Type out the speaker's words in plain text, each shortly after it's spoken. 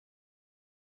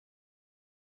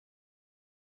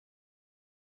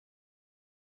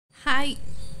Hi,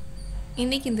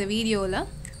 இன்றைக்கி இந்த வீடியோவில்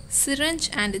syringe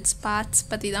and its parts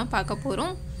பற்றி தான் பார்க்க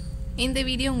போகிறோம். இந்த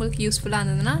வீடியோ உங்களுக்கு யூஸ்ஃபுல்லாக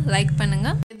இருந்ததுன்னா லைக்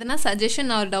பண்ணுங்கள். எதனா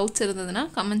சஜஷன் ஆர் டவுட்ஸ் இருந்ததுன்னா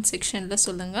கமெண்ட் செக்ஷனில்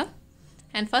சொல்லுங்கள்.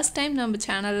 அண்ட் ஃபஸ்ட் டைம் நம்ம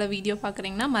சேனலில் வீடியோ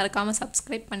பார்க்குறீங்கன்னா மறக்காமல்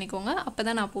சப்ஸ்கிரைப் பண்ணிக்கோங்க. அப்போ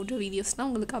தான் நான் போடுற வீடியோஸ்லாம்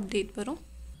உங்களுக்கு அப்டேட் வரும்.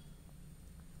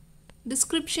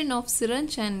 Description of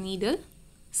syringe and needle.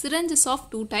 Syringe is of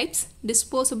two types,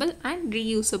 disposable and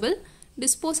reusable.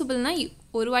 டிஸ்போசபிள்னால்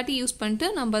ஒரு வாட்டி யூஸ் பண்ணிட்டு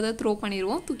நம்ம அதை த்ரோ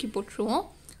பண்ணிடுவோம், தூக்கி போட்டுருவோம்.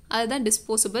 அதுதான்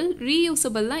டிஸ்போசபிள்.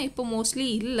 ரீயூசபிள்லாம் இப்போ மோஸ்ட்லி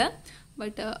இல்லை.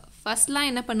 பட் ஃபஸ்ட்லாம்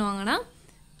என்ன பண்ணுவாங்கன்னா,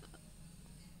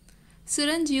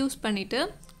 சிரஞ்ச் யூஸ் பண்ணிவிட்டு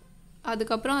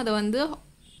அதுக்கப்புறம் அதை வந்து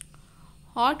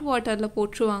ஹாட் வாட்டரில்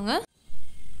போட்டுருவாங்க,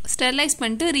 ஸ்டெர்லைஸ்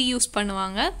பண்ணிட்டு ரீயூஸ்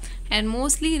பண்ணுவாங்க. அண்ட்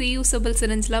மோஸ்ட்லி ரீயூசபிள்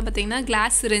சிரஞ்ச்லாம் பார்த்திங்கன்னா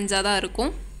கிளாஸ் சிரஞ்சாக தான்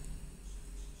இருக்கும்.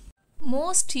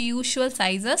 Most usual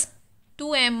sizes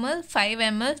 2 ml, 5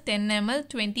 ml, 10 ml,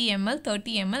 20 ml,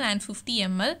 30 ml and 50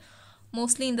 ml.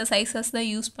 Mostly இந்த சைஸஸ் தான்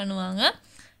யூஸ் பண்ணுவாங்க.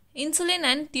 Insulin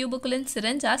and டியூபகுலின்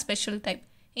syringe are special type.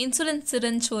 Insulin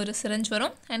syringe ஒரு சிரஞ்ச்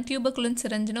வரும், அண்ட் டியூபகுலின்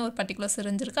சிரஞ்சுன்னு ஒரு பர்டிகுலர்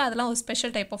சிரஞ்ச் இருக்குது. அதெல்லாம் ஒரு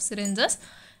special type of சிரஞ்சஸ்.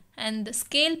 And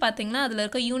scale பார்த்திங்கன்னா அதில்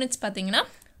இருக்க யூனிட்ஸ் பார்த்திங்கன்னா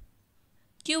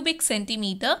கியூபிக்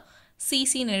சென்டிமீட்டர்,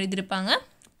 சிசின்னு எழுதியிருப்பாங்க,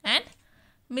 and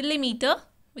millimetre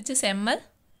which is ml.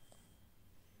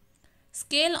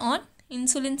 Scale on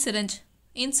insulin syringe.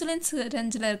 Insulin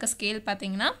சிரஞ்சில் இருக்க ஸ்கேல்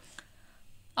பார்த்திங்கன்னா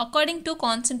according to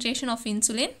concentration of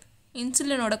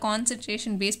இன்சுலினோட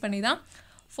concentration base பண்ணி தான்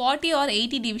 40 or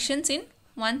 80 divisions in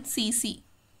 1 cc.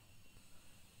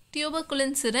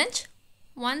 Tuberculin syringe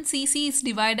 1 cc is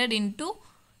divided into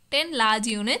 10 large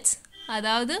units.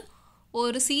 அதாவது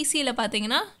ஒரு சிசியில்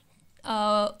பார்த்திங்கன்னா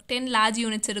 10 large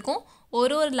units இருக்கும்.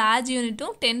 ஒரு large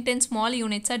யூனிட்டும் 10 small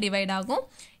unitsஆக divide ஆகும்.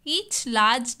 Each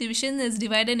large division is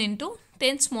divided into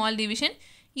 10 small division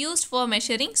used for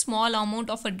measuring small amount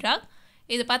of a drug.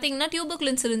 இது பார்த்திங்கன்னா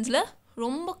டியூபகுலின் சிரிஞ்சில்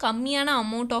ரொம்ப கம்மியான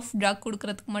அமௌண்ட் ஆஃப் ட்ரக்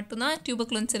கொடுக்கறதுக்கு மட்டும்தான்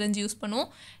டியூபகுலின் சிரிஞ்ச் யூஸ் பண்ணுவோம்.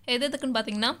 எதுக்குன்னு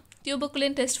பார்த்திங்கன்னா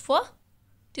டியூபகுலின் test for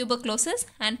tuberculosis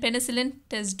and penicillin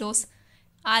test dose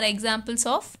R examples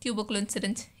of டியூபகுலின்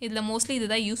syringe. இதில் மோஸ்ட்லி இது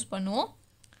தான் யூஸ் பண்ணுவோம்.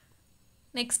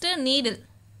 நெக்ஸ்ட்டு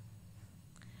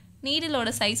நீடிலோட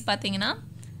சைஸ் பார்த்திங்கன்னா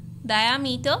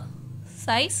diameter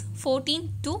size 14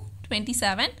 to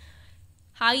 27,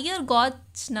 higher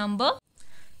gauge number,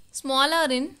 smaller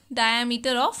in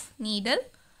diameter of needle.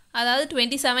 அதாவது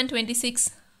 27-26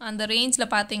 அந்த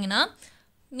ரேஞ்சில் பார்த்தீங்கன்னா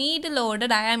நீடிலோட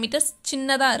டயாமீட்டர்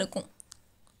சின்னதாக இருக்கும்.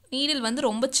 நீடில் வந்து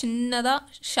ரொம்ப சின்னதாக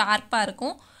ஷார்ப்பாக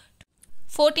இருக்கும்.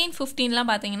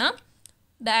 14-15லாம் பார்த்தீங்கன்னா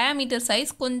டயாமீட்டர்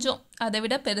சைஸ் கொஞ்சம் அதை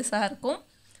விட பெருசாக இருக்கும்.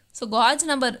 ஸோ காஜ்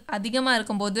நம்பர் அதிகமாக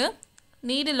இருக்கும்போது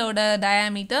நீடிலோட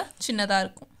டயாமீட்டர் சின்னதாக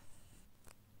இருக்கும்.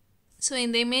 ஸோ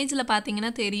இந்த இமேஜில் பார்த்தீங்கன்னா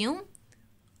தெரியும்.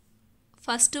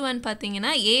 ஃபஸ்ட்டு ஒன் பார்த்தீங்கன்னா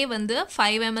ஏ வந்து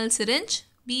 5 ml சிரிஞ்ச்,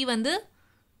 பி வந்து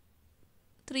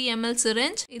 3 ml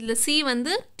சிரிஞ்ச், இதில் சி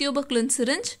வந்து டியூபகுலின்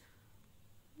சிரிஞ்ச்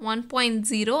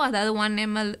 1.0 அதாவது 1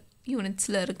 ml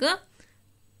யூனிட்ஸில் இருக்குது.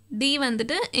 டி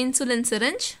வந்துட்டு insulin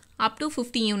syringe up to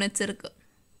 50 units இருக்குது.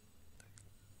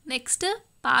 Next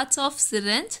parts of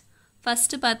syringe.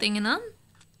 First பார்த்தீங்கன்னா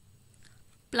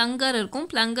ப்ளங்கர் இருக்கும்.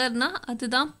 ப்ளங்கர்னால்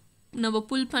அதுதான் நம்ம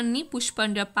புல் பண்ணி புஷ்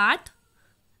பண்ணுற பார்ட்.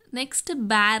 நெக்ஸ்ட்டு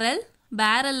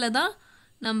பேரலில் தான்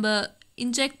நம்ம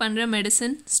இன்ஜெக்ட் பண்ணுற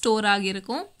மெடிசன் ஸ்டோர்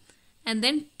ஆகியிருக்கும். And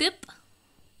then tip.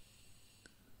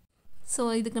 ஸோ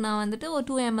இதுக்கு நான் வந்துட்டு ஒரு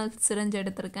 2 ml சிரஞ்ச்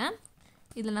எடுத்திருக்கேன்.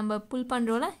 இதில் நம்ம புல்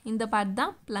பண்ணுறோம்ல இந்த பார்ட்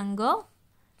தான் ப்ளங்கர்.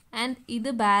 அண்ட்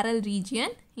இது பேரல்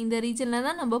ரீஜியன். இந்த ரீஜனில்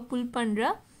தான் நம்ம புல்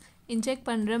பண்ணுற இன்ஜெக்ட்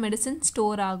பண்ணுற மெடிசன்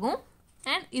ஸ்டோர் ஆகும்.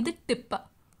 அண்ட் இது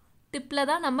டிப்பில்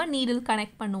தான் நம்ம நீடில்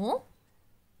கனெக்ட் பண்ணுவோம்.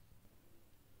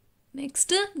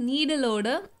 Next நீடலோட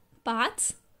parts.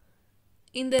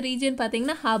 இந்த ரீஜியன்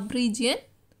பார்த்திங்கன்னா ஹப் ரீஜியன்.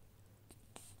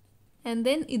 அண்ட்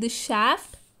தென் இது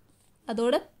ஷாஃப்ட்,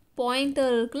 அதோட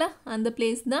பாயிண்டர் இருக்குல்ல அந்த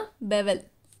பிளேஸ் தான் பெவல்.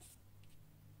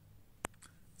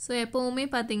 ஸோ எப்போவுமே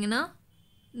பார்த்திங்கன்னா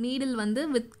நீடில் வந்து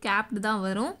வித் கேப்டு தான்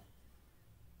வரும்.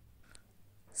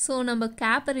 ஸோ நம்ம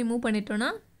கேப்பை ரிமூவ்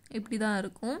பண்ணிட்டோன்னா இப்படி தான்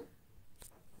இருக்கும்.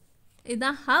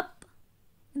 இதுதான் ஹப்,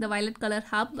 இந்த violet colour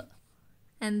hub.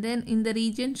 And then இந்த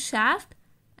ரீஜன் ஷாஃப்ட்,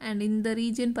 அண்ட் இந்த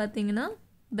ரீஜன் பார்த்திங்கன்னா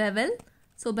பெவல்.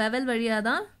 ஸோ பெவல் வழியாக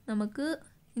தான் நமக்கு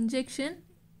இன்ஜெக்ஷன்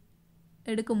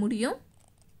எடுக்க முடியும்.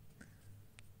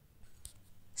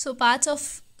 ஸோ பார்ட்ஸ் ஆஃப்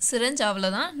சிரஞ்ச்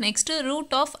அவ்வளோதான். Next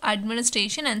root of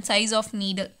administration and size of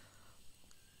needle.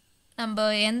 நம்ம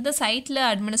எந்த சைட்டில்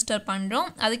அட்மினிஸ்டர் பண்ணுறோம்,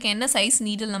 அதுக்கு என்ன சைஸ்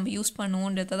நீடில் நம்ம யூஸ்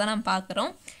பண்ணுவோன்றதை தான் நம்ம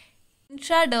பார்க்குறோம்.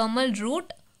 இன்ட்ராடெர்மல்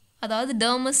ரூட், அதாவது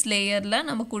டெர்மஸ் லேயரில்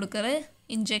நம்ம கொடுக்குற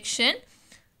இன்ஜெக்ஷன்.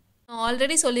 நான்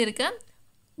ஆல்ரெடி சொல்லியிருக்கேன்,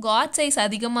 காட் சைஸ்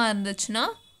அதிகமாக இருந்துச்சுன்னா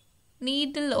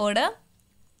நீடிலோட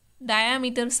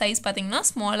டயாமீட்டர் சைஸ் பார்த்திங்கன்னா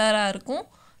ஸ்மாலராக இருக்கும்.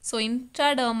 ஸோ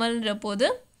இன்ட்ராடர்மல்ன்ற போது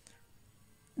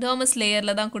டர்மஸ்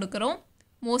லேயரில் தான் கொடுக்குறோம்.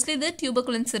 மோஸ்ட்லி இது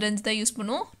டியூபர்குலன் சிரஞ்ச் தான் யூஸ்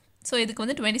பண்ணுவோம். ஸோ இதுக்கு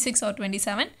வந்து 26 or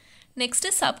 27. நெக்ஸ்ட்டு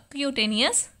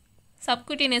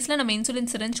சப்க்யூட்டேனியஸில் நம்ம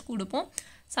இன்சுலின் சிரஞ்ச் கொடுப்போம்.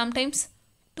 Sometimes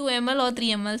 2 ml or 3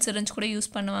 ml syringe கூட யூஸ்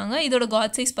பண்ணுவாங்க. இதோட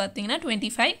காட் சைஸ் பார்த்தீங்கன்னா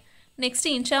 25.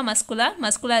 நெக்ஸ்ட்டு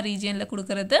மஸ்குலார் ரீஜியனில்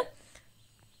கொடுக்குறது.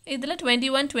 இதில்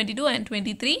 21, 22 and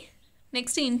 23.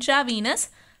 Next intravenous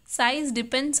size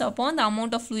depends upon the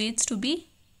amount of fluids to be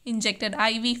injected.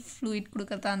 IV fluid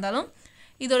கொடுக்குறதா இருந்தாலும்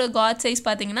இதோட காட் சைஸ்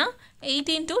பார்த்தீங்கன்னா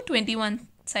 18 to 21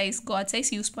 size cot size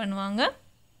use பண்ணுவாங்க.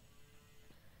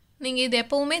 நீங்கள் இது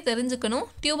எப்போவுமே தெரிஞ்சுக்கணும்.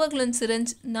 டியூபர்குலன்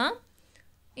சிரஞ்ச்னா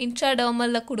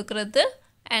இன்ட்ராடர்மலில் கொடுக்குறது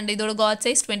அண்ட் இதோட காட்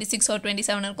சைஸ் 26 or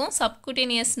 27 இருக்கும்.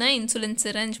 சப்குட்டேனியஸ்னால் insulin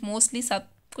syringe, mostly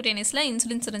சப்குட்டேனியஸில்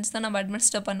insulin syringe தான் நம்ம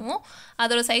அட்மினிஸ்டர் பண்ணுவோம்.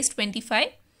 அதோட size 25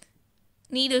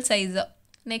 needle size.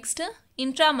 Next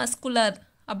intramuscular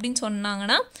அப்படின்னு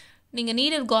சொன்னாங்கன்னா நீங்கள்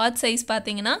நீடில் காட் சைஸ்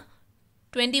பார்த்தீங்கன்னா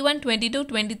 21, 22,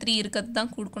 23 இருக்கிறது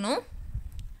தான் கொடுக்கணும்.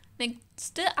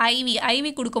 நெக்ஸ்ட்டு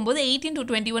ஐவி கொடுக்கும்போது 18 to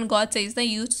 21 காட் சைஸ் தான்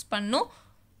யூஸ் பண்ணணும்.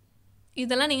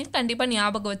 இதெல்லாம் நீங்கள் கண்டிப்பாக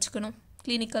ஞாபகம் வச்சுக்கணும்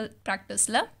கிளினிக்கல்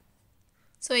ப்ராக்டிஸில்.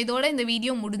 ஸோ இதோட இந்த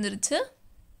வீடியோ முடிஞ்சிருச்சு.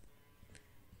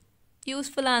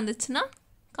 யூஸ்ஃபுல்லாக இருந்துச்சுன்னா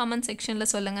கமெண்ட்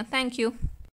செக்ஷனில் சொல்லுங்கள். தேங்க்யூ.